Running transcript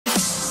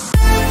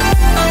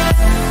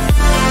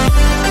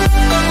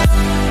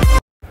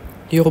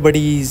Yo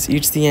buddies,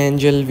 it's the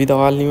Angel with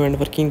all new and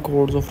working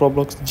codes of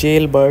Roblox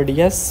Jailbird.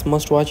 Yes,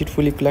 must watch it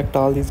fully, collect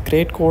all these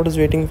great codes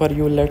waiting for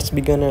you. Let's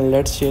begin and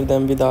let's share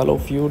them with all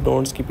of you.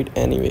 Don't skip it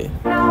anyway.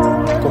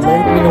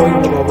 Comment below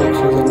your Roblox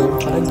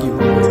username. Thank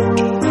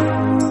you.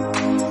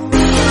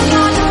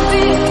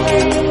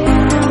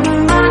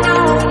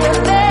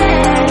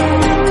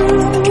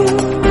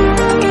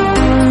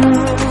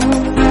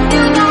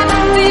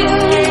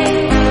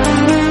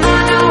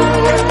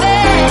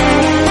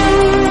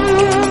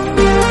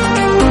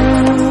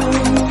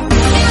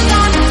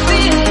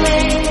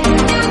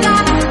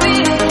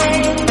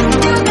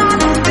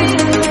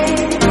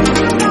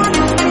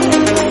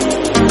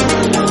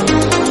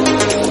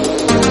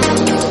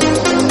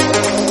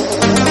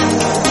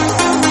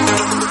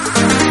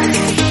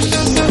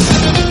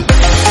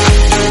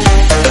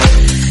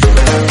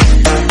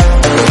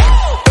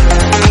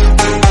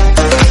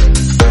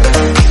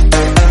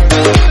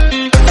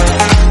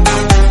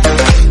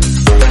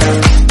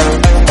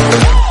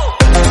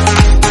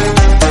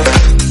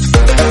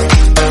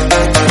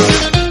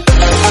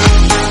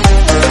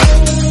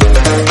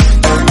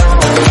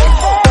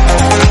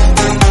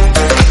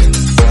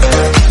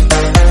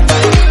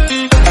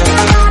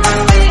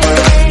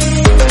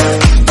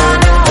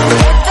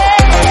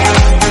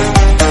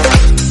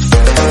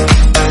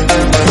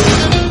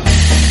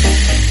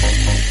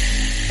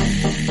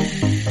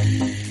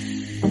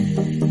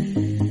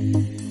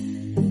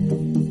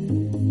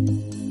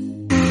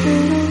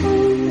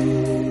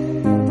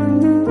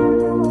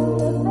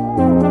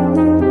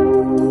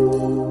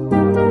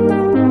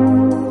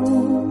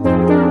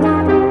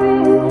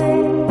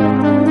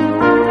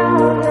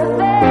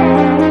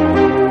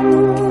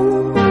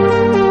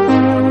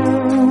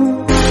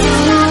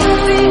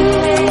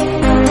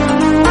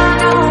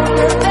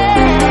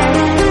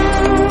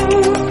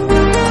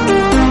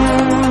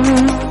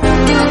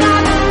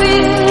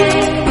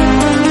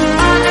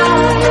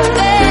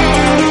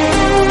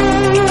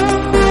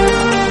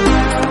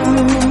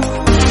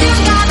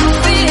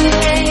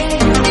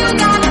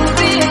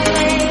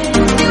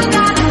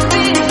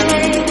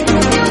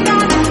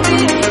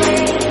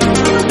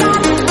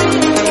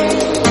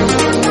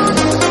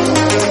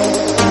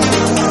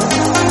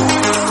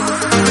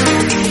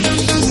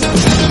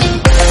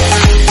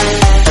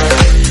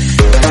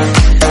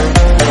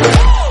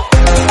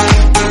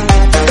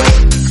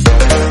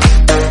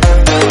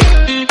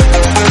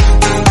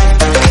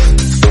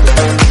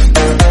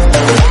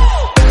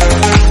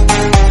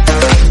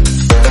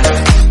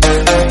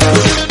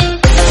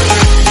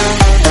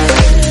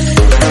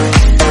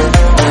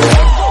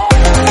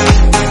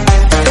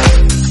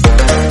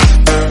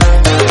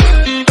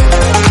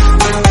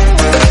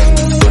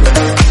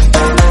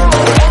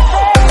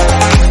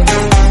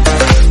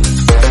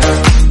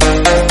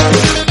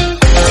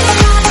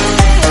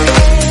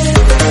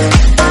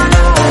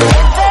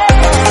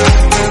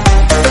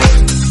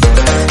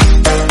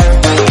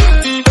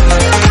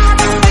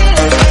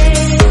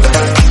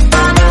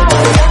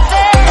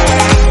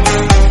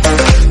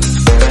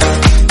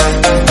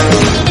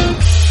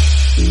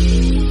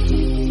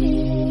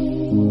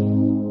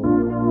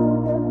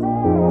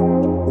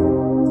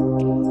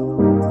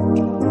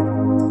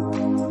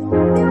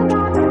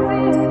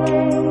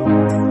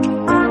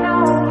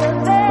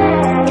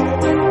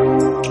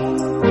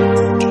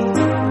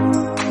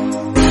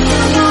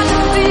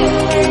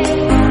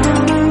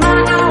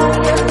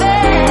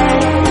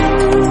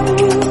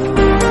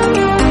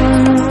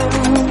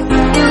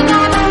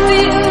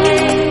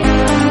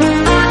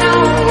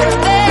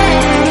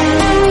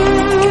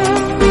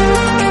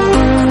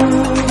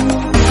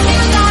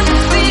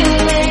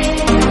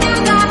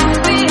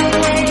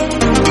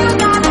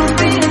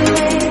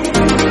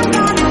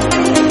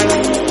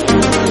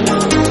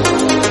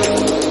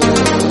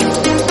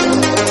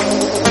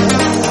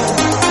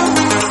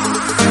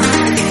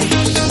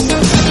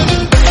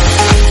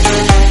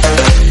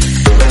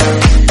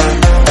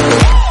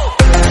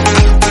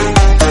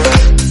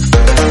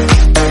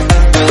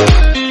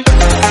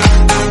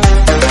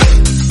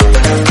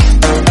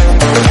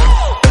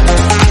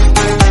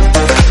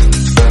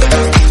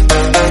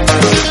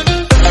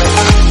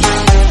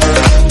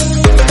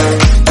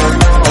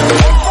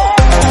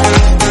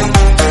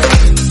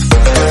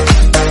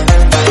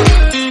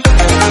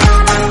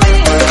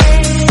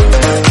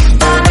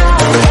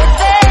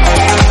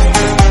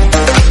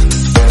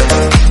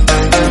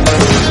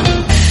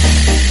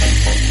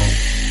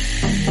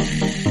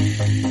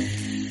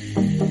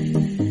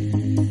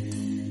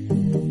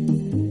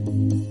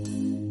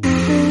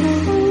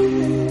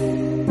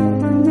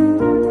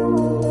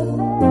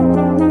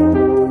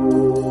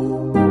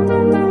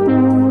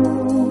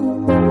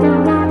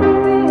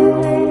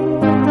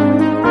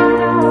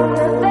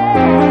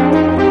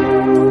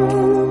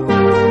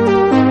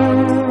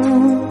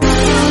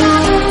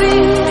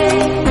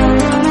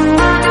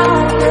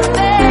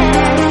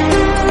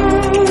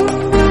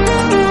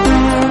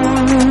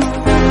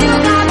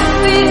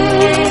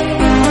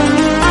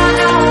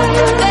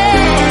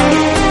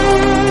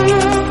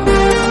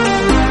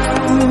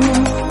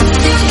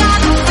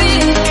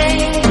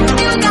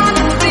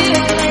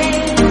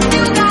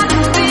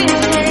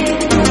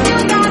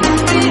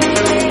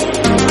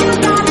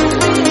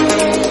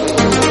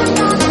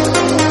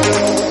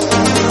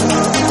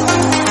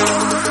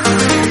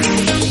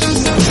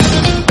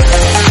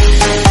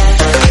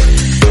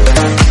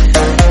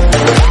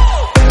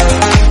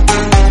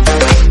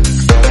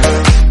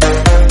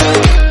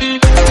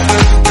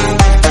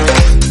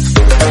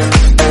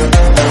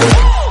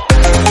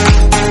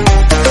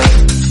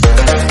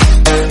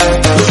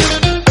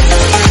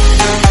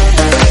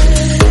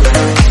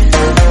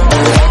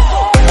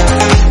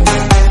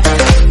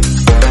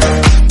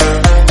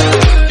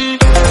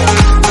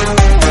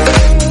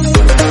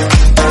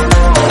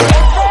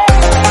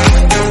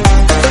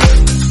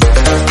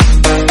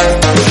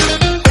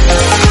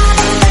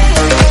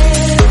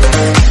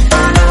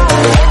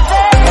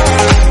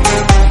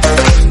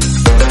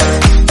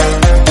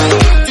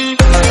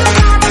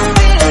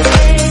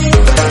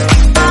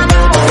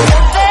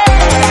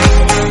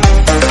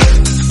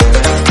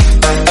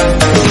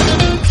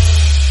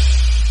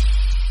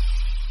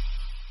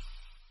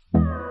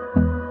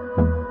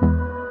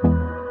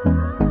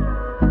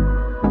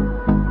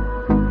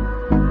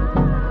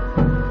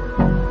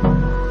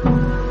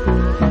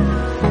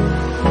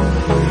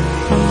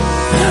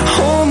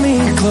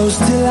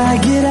 close till I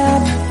get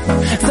up.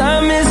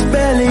 Time is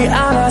barely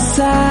on our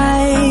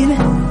side.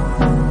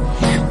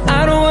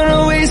 I don't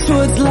wanna waste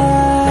what's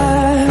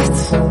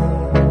left.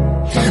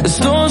 The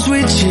storms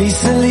we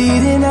chase are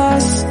leading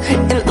us,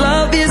 and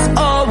love is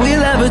all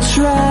we'll ever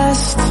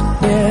trust.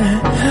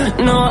 Yeah,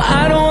 no,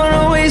 I don't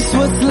wanna waste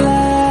what's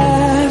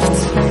left.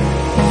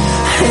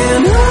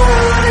 And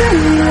on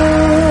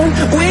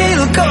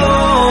we'll go,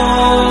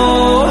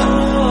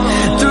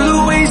 through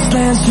the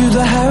wastelands, through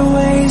the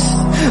highways,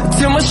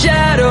 till my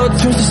shadow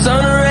turns to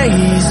sun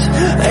rays.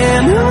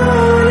 And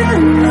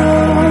on